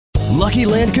Lucky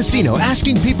Land Casino,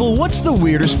 asking people, what's the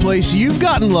weirdest place you've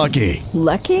gotten lucky?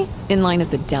 Lucky? In line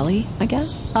at the deli, I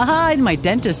guess? Aha, in my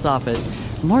dentist's office.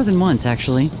 More than once,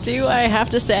 actually. Do I have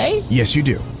to say? Yes, you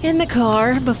do. In the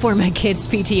car before my kids'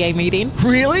 PTA meeting.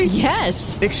 Really?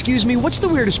 Yes. Excuse me, what's the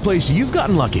weirdest place you've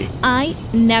gotten lucky? I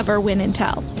never win and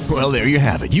tell. Well, there you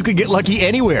have it. You can get lucky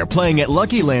anywhere, playing at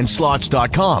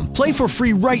LuckyLandSlots.com. Play for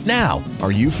free right now.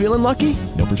 Are you feeling lucky?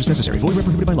 No purchase necessary. Void where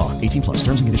prohibited by law. 18 plus.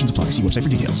 Terms and conditions apply. See website for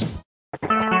details.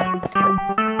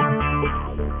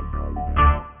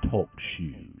 Talk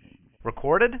shoes.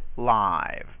 Recorded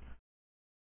live.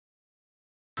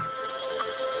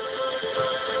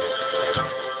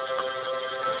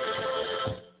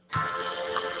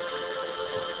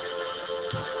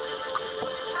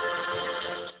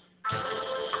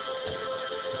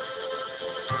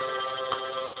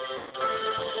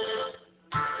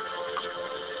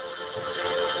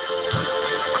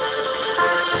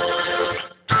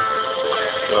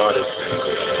 God has been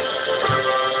good.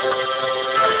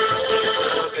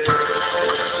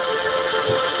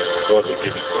 Lord, we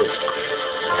give you praise.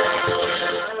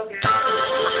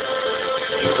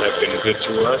 You have been good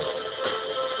to us.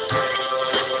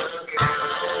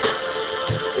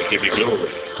 We give you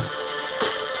glory.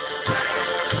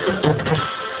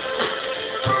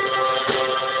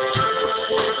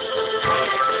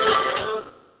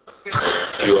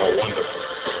 You are wonderful.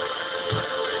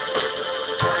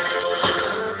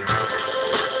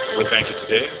 We thank you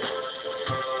today.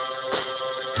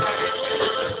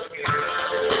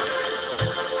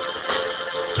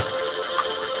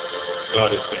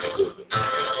 God has been good.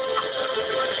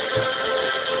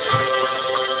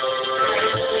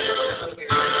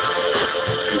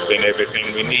 You've been everything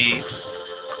we need.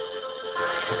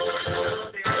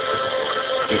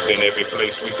 You've been every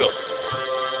place we go.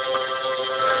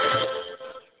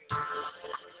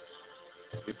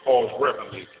 We pause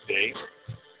reverently today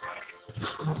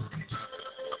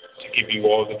to give you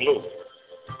all the glory,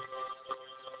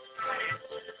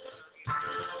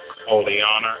 all the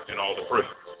honor, and all the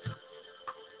praise.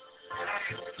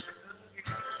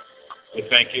 We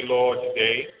thank you, Lord,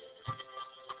 today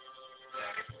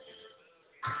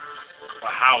for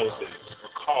houses, for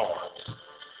cars,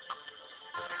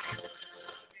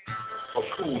 for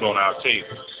food on our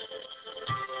tables,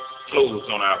 clothes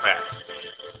on our backs.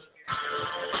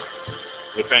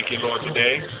 We thank you, Lord,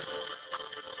 today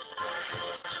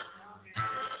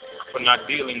for not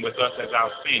dealing with us as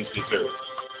our sins deserve,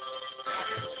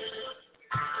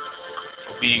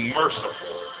 for being merciful,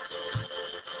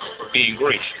 for being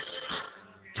gracious.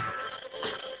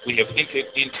 We have entered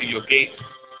into your gate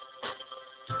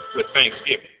with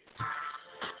thanksgiving.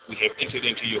 We have entered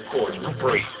into your courts with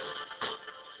praise.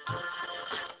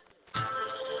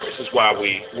 This is why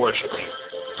we worship you.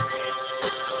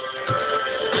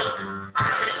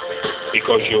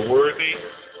 Because you're worthy,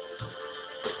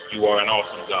 you are an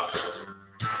awesome God.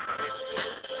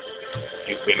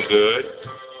 You've been good.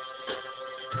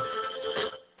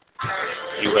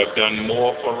 You have done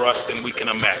more for us than we can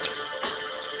imagine,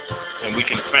 than we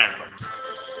can fathom.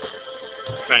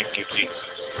 Thank you, Jesus.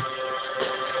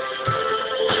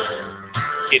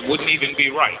 It wouldn't even be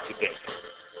right today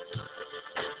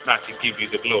not to give you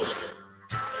the glory,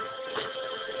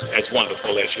 as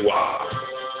wonderful as you are.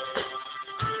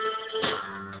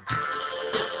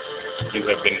 You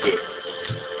have been good.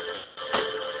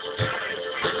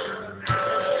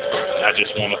 I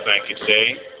just want to thank you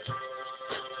today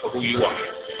for who you are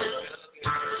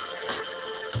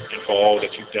and for all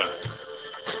that you've done.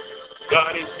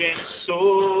 God has been so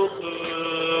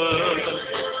good.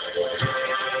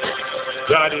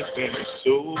 God has been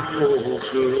so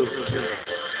good.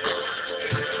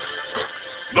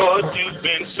 Lord, you've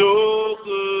been so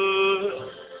good.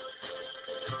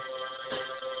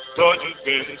 Lord, you've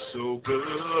been so good.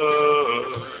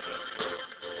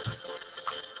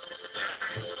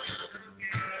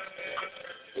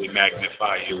 We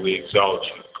magnify you, we exalt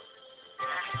you.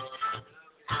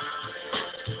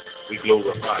 We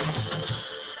glorify you.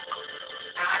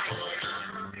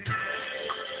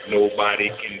 Nobody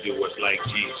can do us like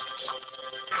Jesus.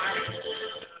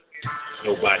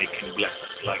 Nobody can bless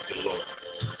us like the Lord.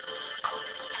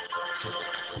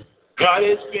 God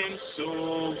has been so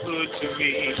good to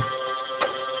me.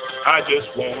 I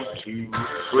just want to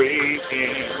praise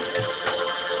Him.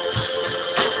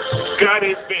 God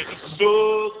has been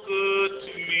so good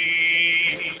to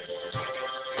me.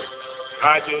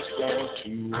 I just want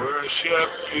to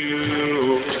worship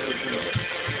you.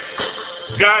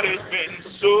 God has been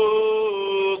so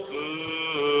good.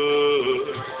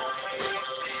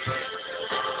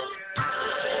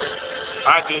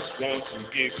 I just want to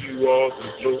give you all the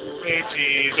glory,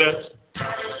 Jesus.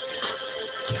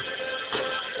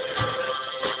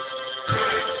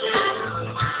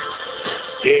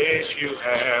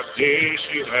 have. Yes,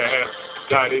 you have.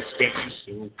 God has been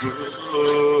so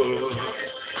good.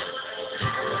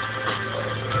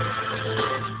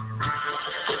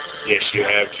 Yes, you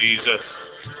have, Jesus.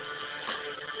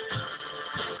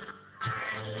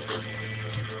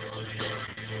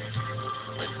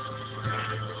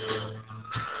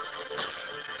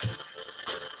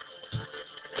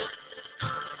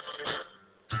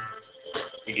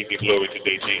 We give you glory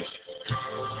today, Jesus.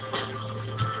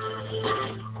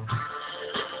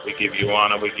 We give you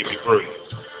honor. We give you praise.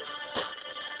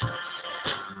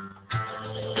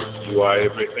 You are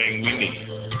everything we need.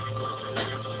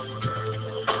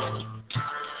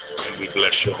 And we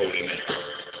bless your holy name.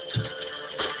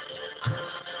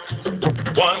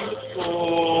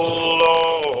 Wonderful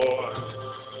Lord,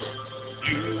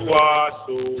 you are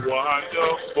so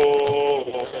wonderful.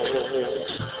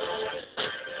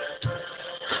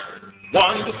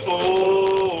 Wonderful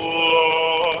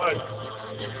Lord,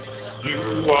 you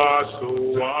are so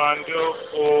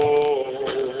wonderful.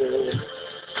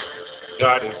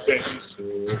 God has been so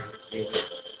good.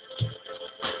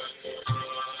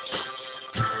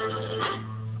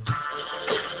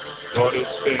 God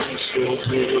has been so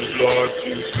good, Lord,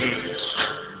 you've been so.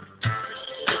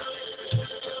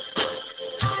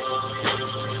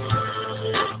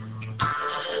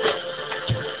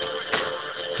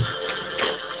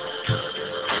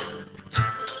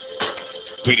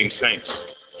 Greetings, saints.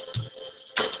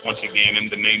 Once again, in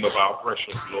the name of our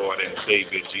precious Lord and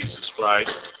Savior, Jesus Christ,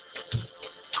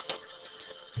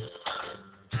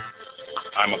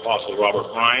 I'm Apostle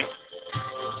Robert Bryant,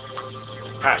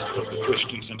 pastor of the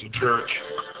Christian Center Church,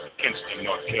 Kinston,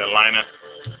 North Carolina,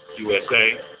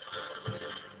 USA.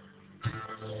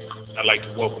 I'd like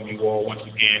to welcome you all once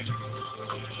again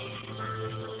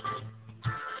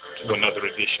to another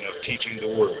edition of Teaching the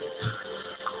Word,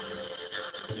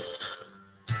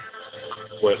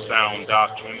 where sound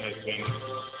doctrine has been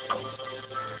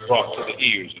brought to the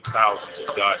ears of thousands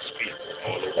of God's people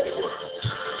all over the world.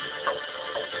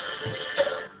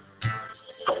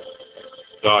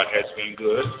 God has been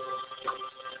good.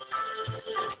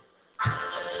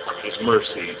 His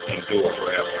mercies endure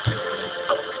forever.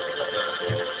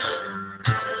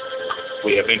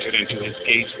 We have entered into his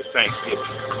gates with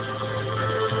thanksgiving.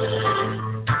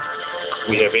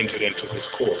 We have entered into his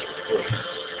courts with praise.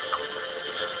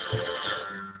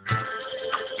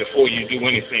 Before you do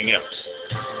anything else,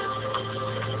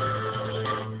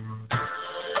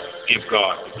 give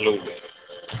God the glory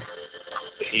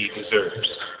that he deserves.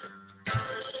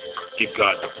 Give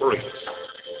God the praise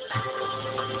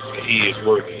that he is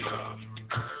worthy of.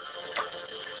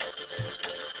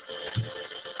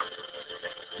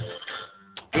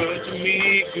 Good to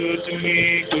me, good to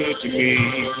me, good to me.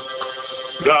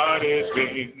 God has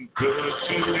been good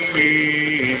to me.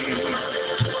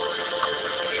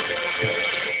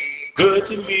 Good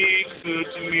to me, good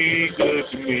to me, good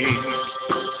to me.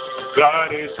 God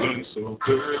has been so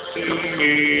good to me.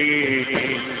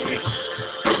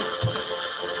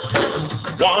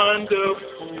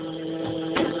 Wonderful.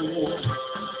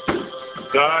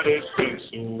 God has been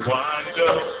so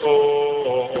wonderful.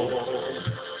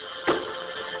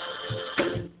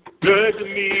 Good to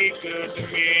me, good to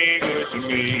me, good to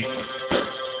me.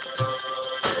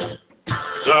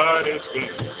 God has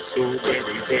been so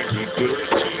very, very good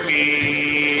to me.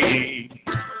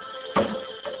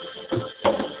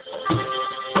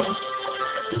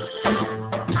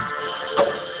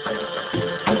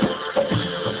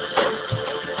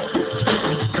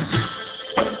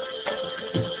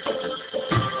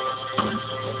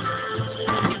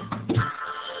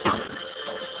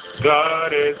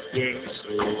 God has been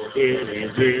so very,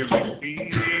 very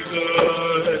good.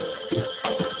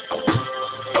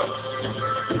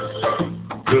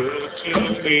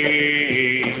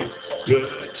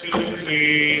 Good to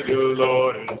me, the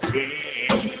Lord has been.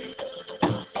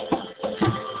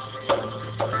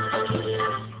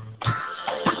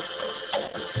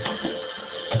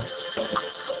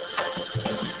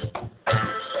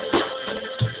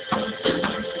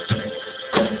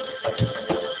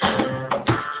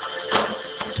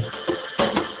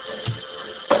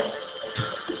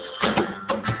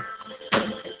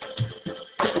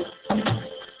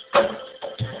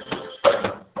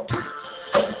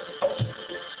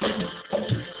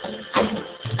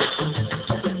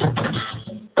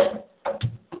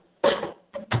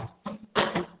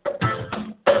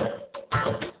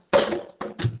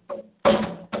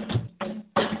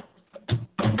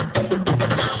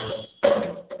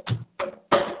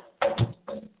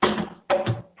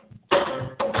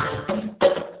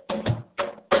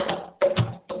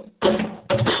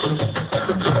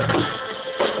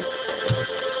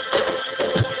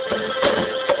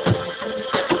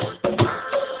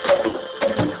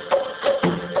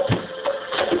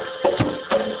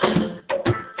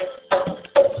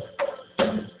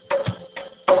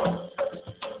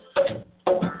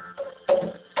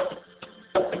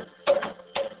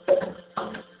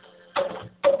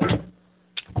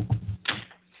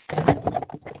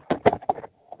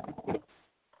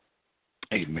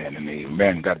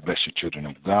 Amen. God bless you, children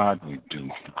of God. We do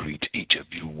greet each of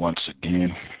you once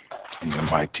again in the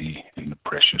mighty and the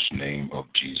precious name of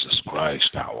Jesus Christ,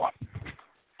 our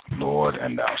Lord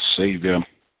and our Savior,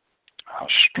 our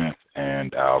strength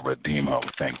and our Redeemer. We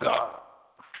thank God.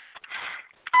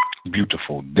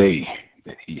 Beautiful day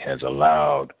that He has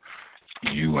allowed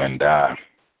you and I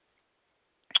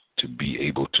to be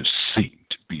able to see,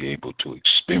 to be able to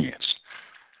experience,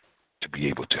 to be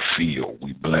able to feel.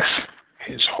 We bless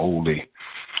His holy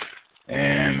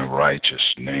and righteous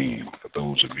name. For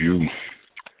those of you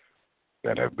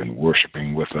that have been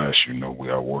worshiping with us, you know we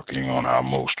are working on our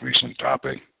most recent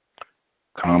topic,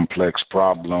 complex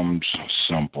problems,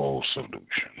 simple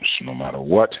solutions. No matter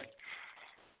what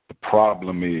the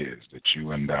problem is that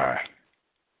you and I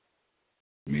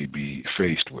may be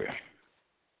faced with,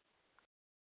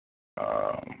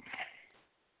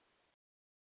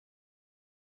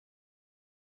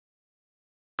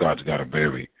 God's got a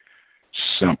very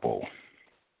simple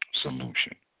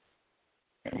solution,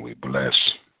 and we bless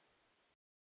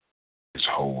His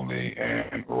holy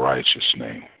and righteous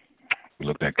name. We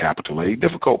looked at capital A,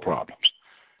 difficult problems.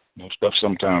 You know, stuff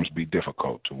sometimes be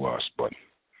difficult to us, but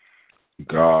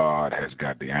God has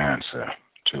got the answer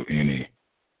to any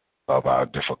of our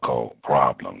difficult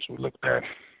problems. We looked at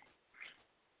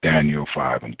Daniel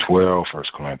 5 and 12, 1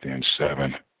 Corinthians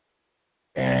 7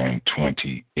 and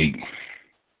 28.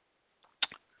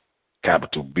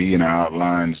 Capital B in our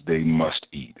outlines, they must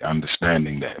eat.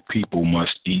 Understanding that people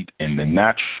must eat in the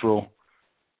natural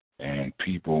and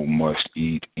people must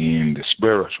eat in the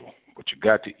spiritual. But you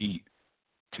got to eat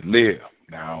to live.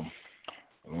 Now,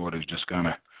 the Lord is just kind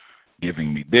of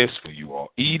giving me this for you all.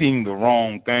 Eating the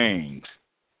wrong things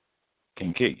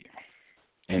can kill you.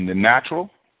 In the natural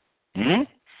and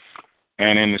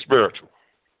in the spiritual.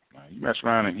 Now, you mess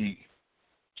around and eat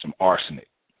some arsenic.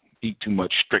 Eat too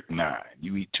much strychnine.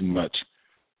 You eat too much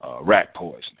rat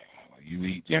poisoning. You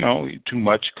eat, too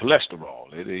much cholesterol.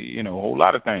 A whole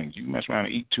lot of things. You mess around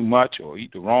and eat too much or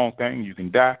eat the wrong thing, you can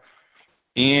die.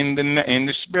 In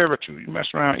the spiritual, you mess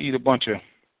around and eat a bunch of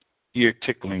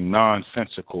ear-tickling,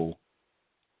 nonsensical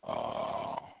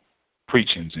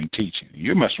preachings and teaching.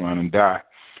 You mess around and die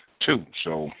too.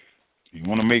 So you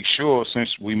want to make sure, since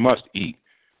we must eat,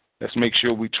 let's make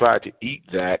sure we try to eat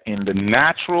that in the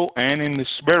natural and in the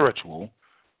spiritual.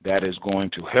 That is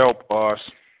going to help us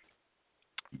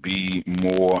be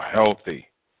more healthy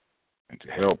and to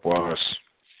help us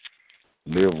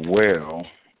live well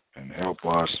and help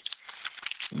us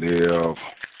live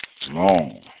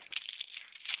long.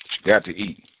 But you got to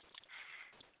eat.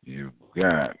 You've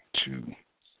got to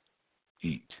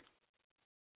eat.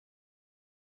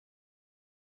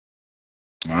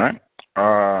 All right.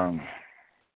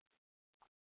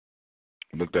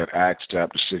 We looked at Acts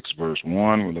chapter 6, verse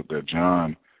 1. We looked at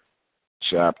John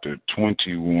chapter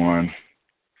 21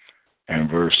 and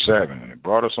verse 7. And it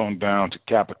brought us on down to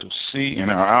capital C in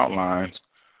our outlines.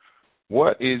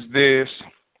 What is this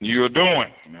you're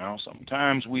doing? Now,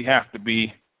 sometimes we have to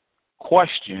be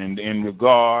questioned in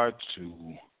regard to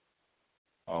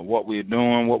what we're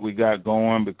doing, what we got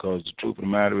going, because the truth of the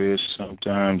matter is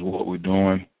sometimes what we're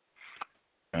doing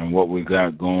and what we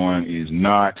got going is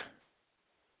not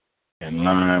in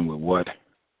line with what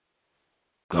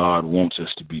God wants us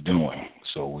to be doing.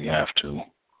 So we have to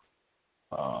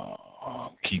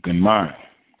keep in mind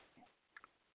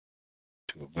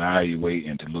to evaluate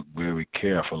and to look very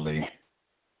carefully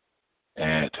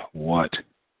at what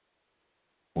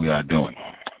we are doing.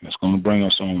 It's going to bring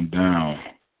us on down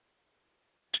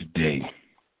today.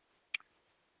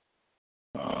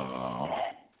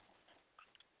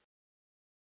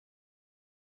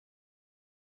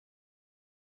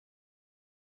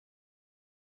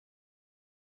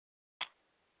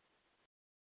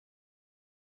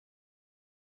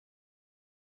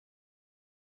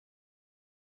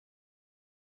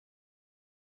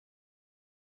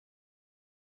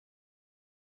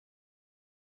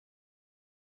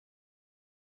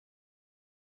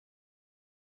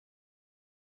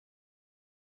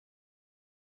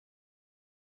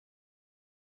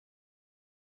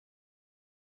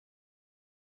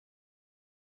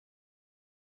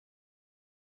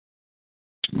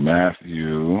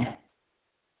 Matthew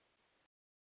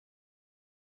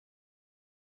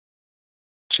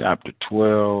chapter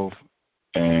 12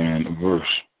 and verse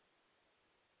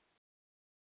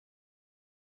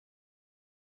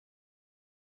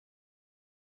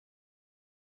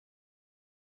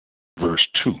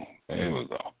 2. There we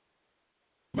go.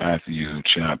 Matthew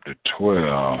chapter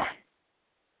 12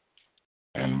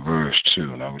 and verse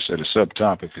 2. Now we said the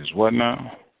subtopic is what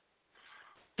now?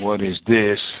 What is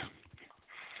this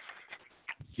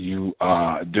you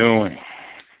are doing?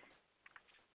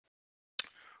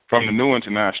 From the New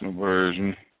International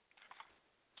Version,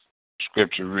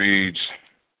 Scripture reads,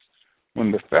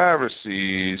 when the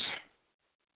Pharisees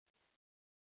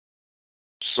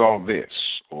saw this,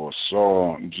 or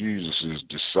saw Jesus'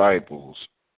 disciples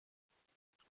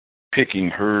picking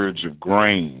herds of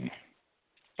grain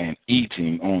and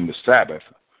eating on the Sabbath,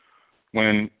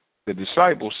 when the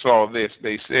disciples saw this,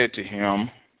 they said to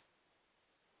him,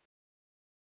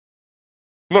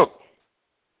 look,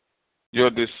 your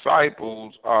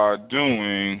disciples are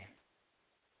doing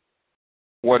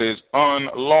what is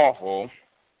unlawful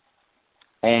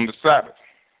on the Sabbath.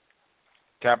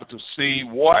 Capital C,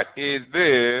 what is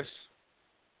this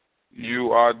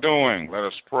you are doing? Let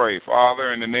us pray.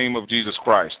 Father, in the name of Jesus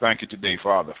Christ, thank you today,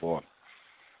 Father, for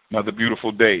another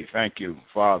beautiful day. Thank you,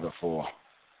 Father, for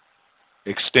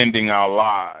extending our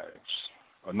lives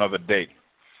another day,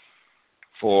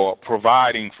 for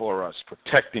providing for us,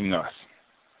 protecting us,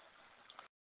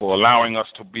 for allowing us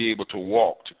to be able to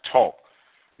walk, to talk,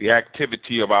 the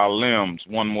activity of our limbs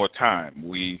one more time.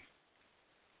 We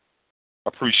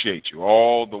appreciate you,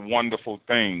 all the wonderful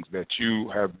things that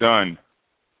you have done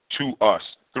to us,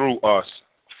 through us,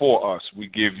 for us. We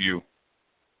give you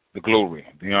the glory,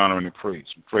 the honor, and the praise.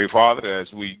 We pray, Father, that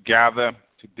as we gather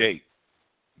today,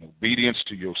 in obedience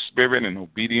to your spirit and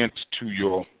obedience to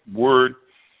your word,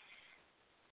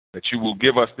 that you will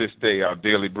give us this day our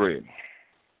daily bread.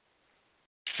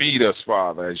 Feed us,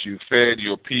 Father, as you fed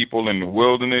your people in the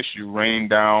wilderness. You rained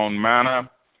down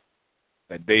manna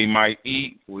that they might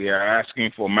eat. We are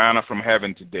asking for manna from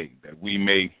heaven today, that we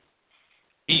may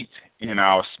eat in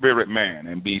our spirit man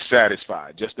and be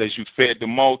satisfied, just as you fed the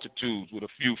multitudes with a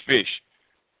few fish,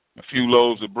 a few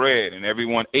loaves of bread, and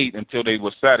everyone ate until they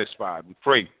were satisfied. We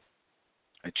pray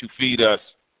that you feed us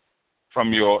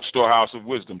from your storehouse of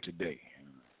wisdom today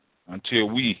until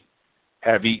we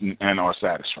have eaten and are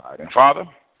satisfied. And Father,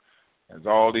 as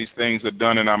all these things are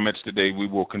done in our midst today, we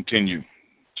will continue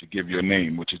to give your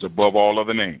name, which is above all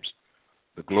other names,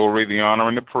 the glory, the honor,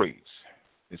 and the praise.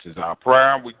 This is our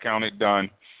prayer. We count it done.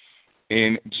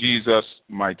 In Jesus'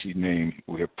 mighty name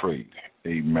we have prayed.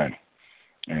 Amen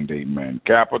and amen.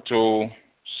 Capital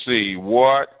C,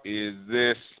 what is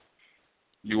this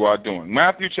you are doing?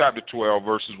 Matthew chapter 12,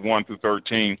 verses 1 through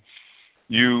 13,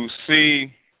 you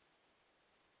see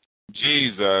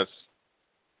Jesus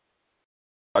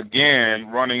again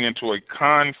running into a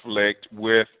conflict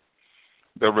with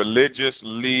the religious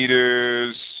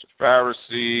leaders,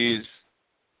 Pharisees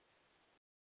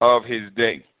of his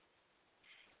day.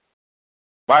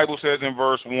 Bible says in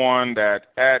verse 1 that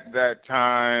at that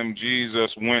time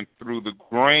Jesus went through the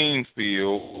grain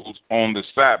fields on the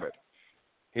Sabbath.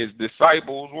 His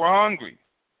disciples were hungry.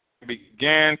 They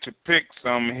began to pick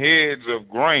some heads of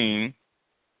grain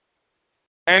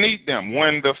and eat them.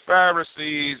 When the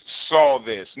Pharisees saw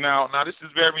this. Now this is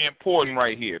very important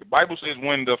right here. The Bible says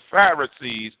when the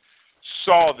Pharisees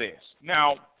saw this.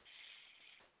 Now,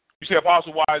 you say,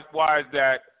 Apostle, why is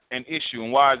that an issue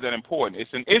and why is that important?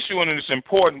 It's an issue and it's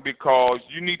important because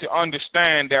you need to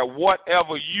understand that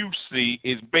whatever you see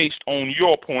is based on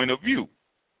your point of view.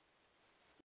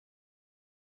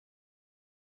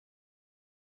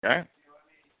 Okay?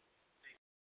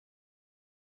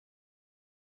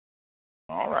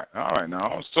 All right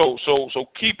now. So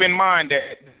keep in mind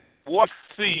that what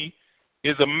you see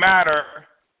is a matter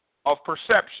of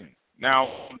perception. Now,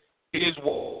 it is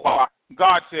what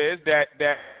God says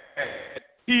that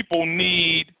people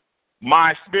need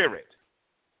my spirit.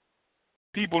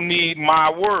 People need my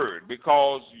word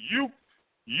because you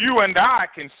and I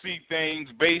can see things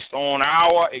based on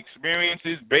our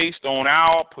experiences, based on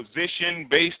our position,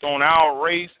 based on our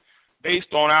race,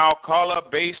 based on our color,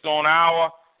 based on our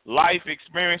life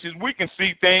experiences. We can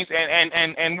see things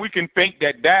and we can think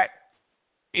that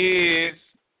is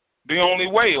the only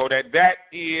way or that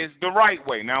is the right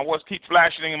way. Now, what keeps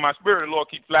flashing in my spirit, the Lord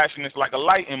keeps flashing this like a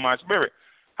light in my spirit.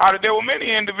 How there were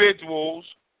many individuals,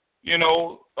 we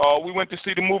went to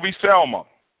see the movie Selma a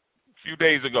few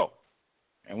days ago.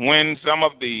 And when some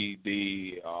of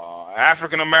the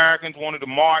African Americans wanted to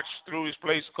march through this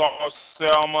place called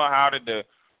Selma, how did the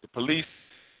police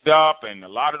up and a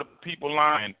lot of the people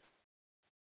lying?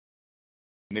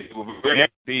 The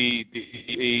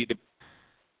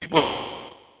people.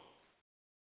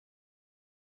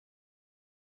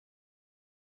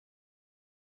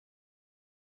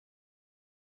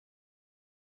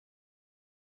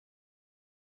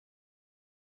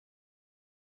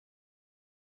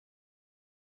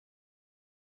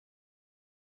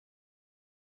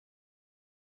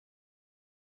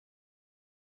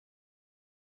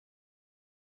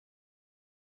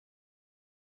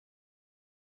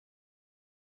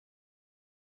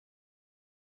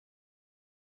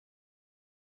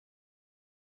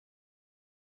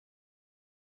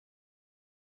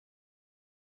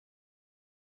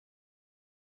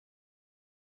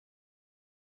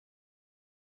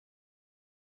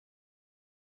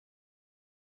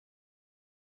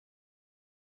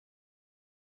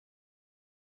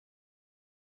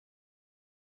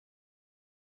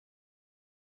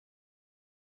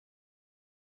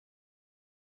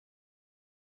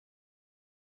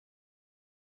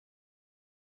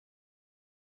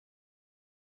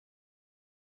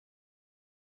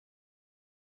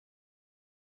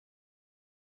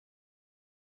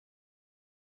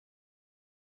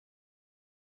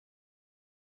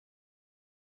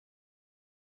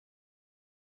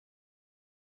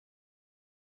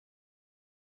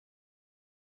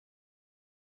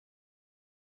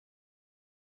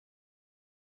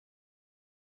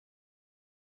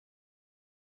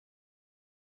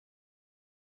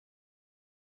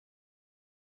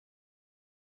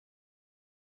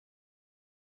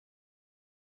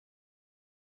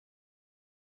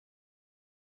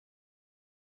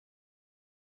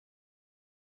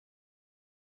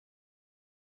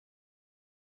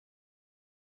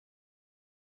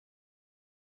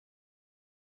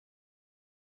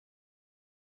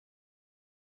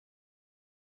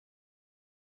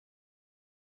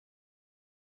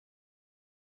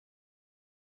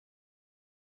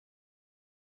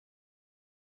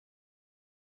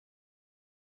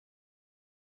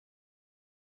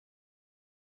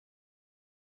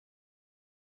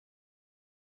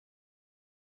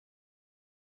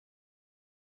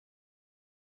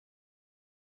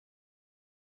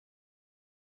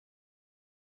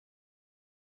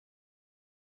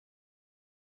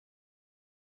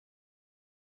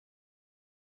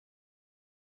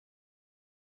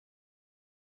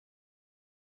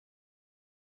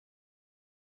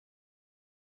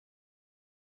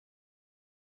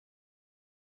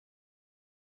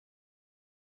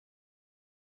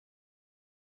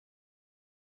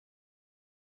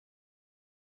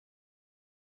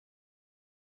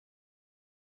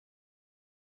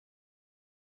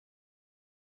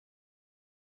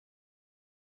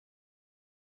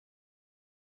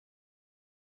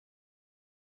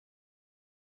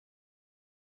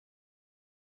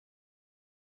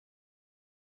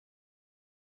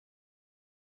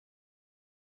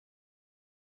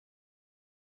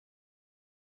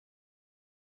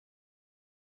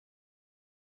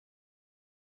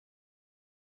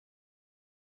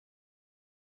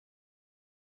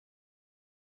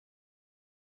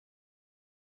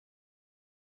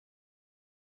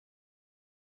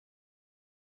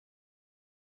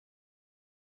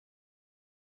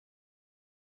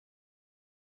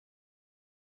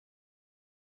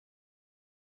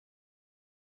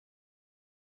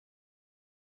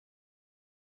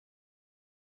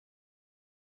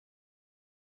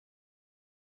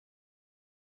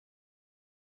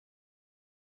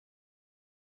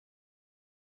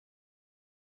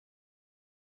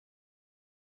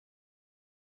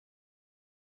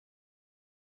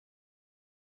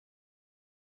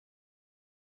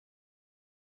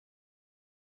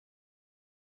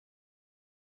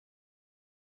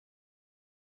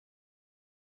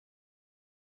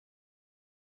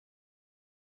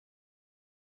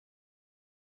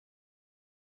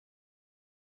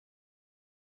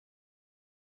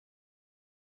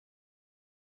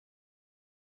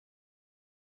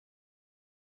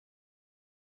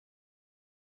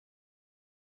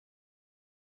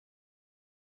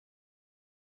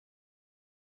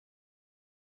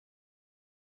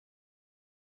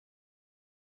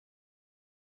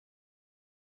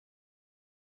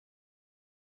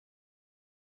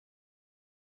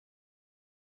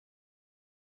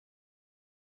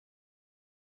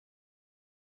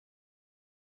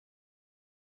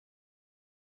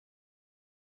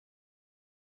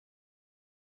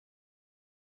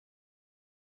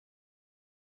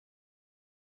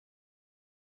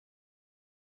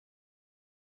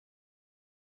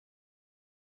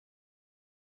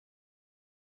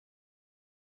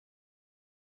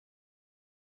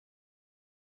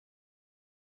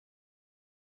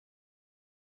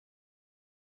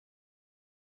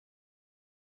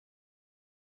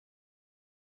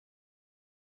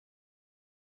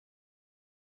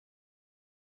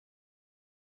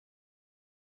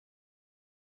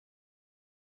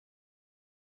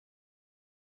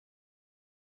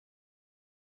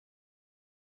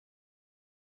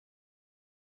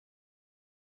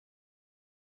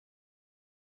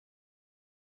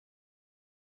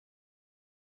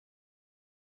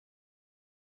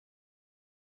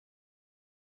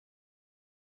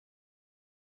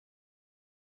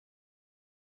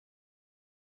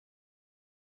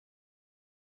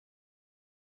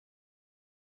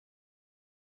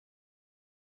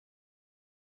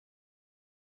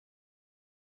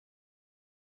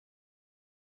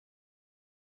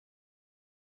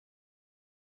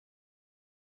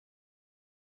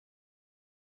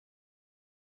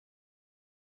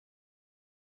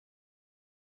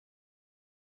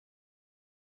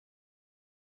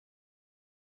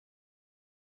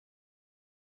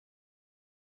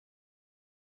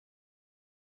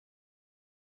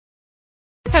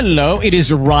 Hello, it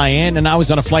is Ryan, and I was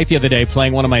on a flight the other day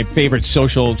playing one of my favorite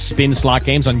social spin slot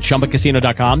games on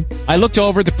ChumbaCasino.com. I looked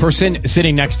over at the person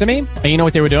sitting next to me, and you know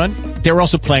what they were doing? They were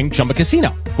also playing Chumba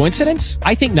Casino. Coincidence?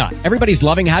 I think not. Everybody's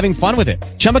loving having fun with it.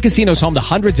 Chumba Casino is home to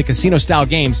hundreds of casino-style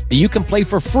games that you can play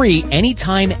for free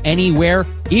anytime, anywhere,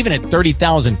 even at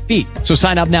 30,000 feet. So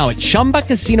sign up now at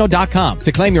ChumbaCasino.com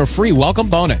to claim your free welcome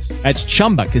bonus. That's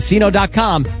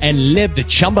ChumbaCasino.com and live the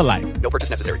Chumba life. No purchase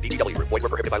necessary. VGW. Void where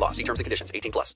prohibited by law. See terms and conditions. 18+.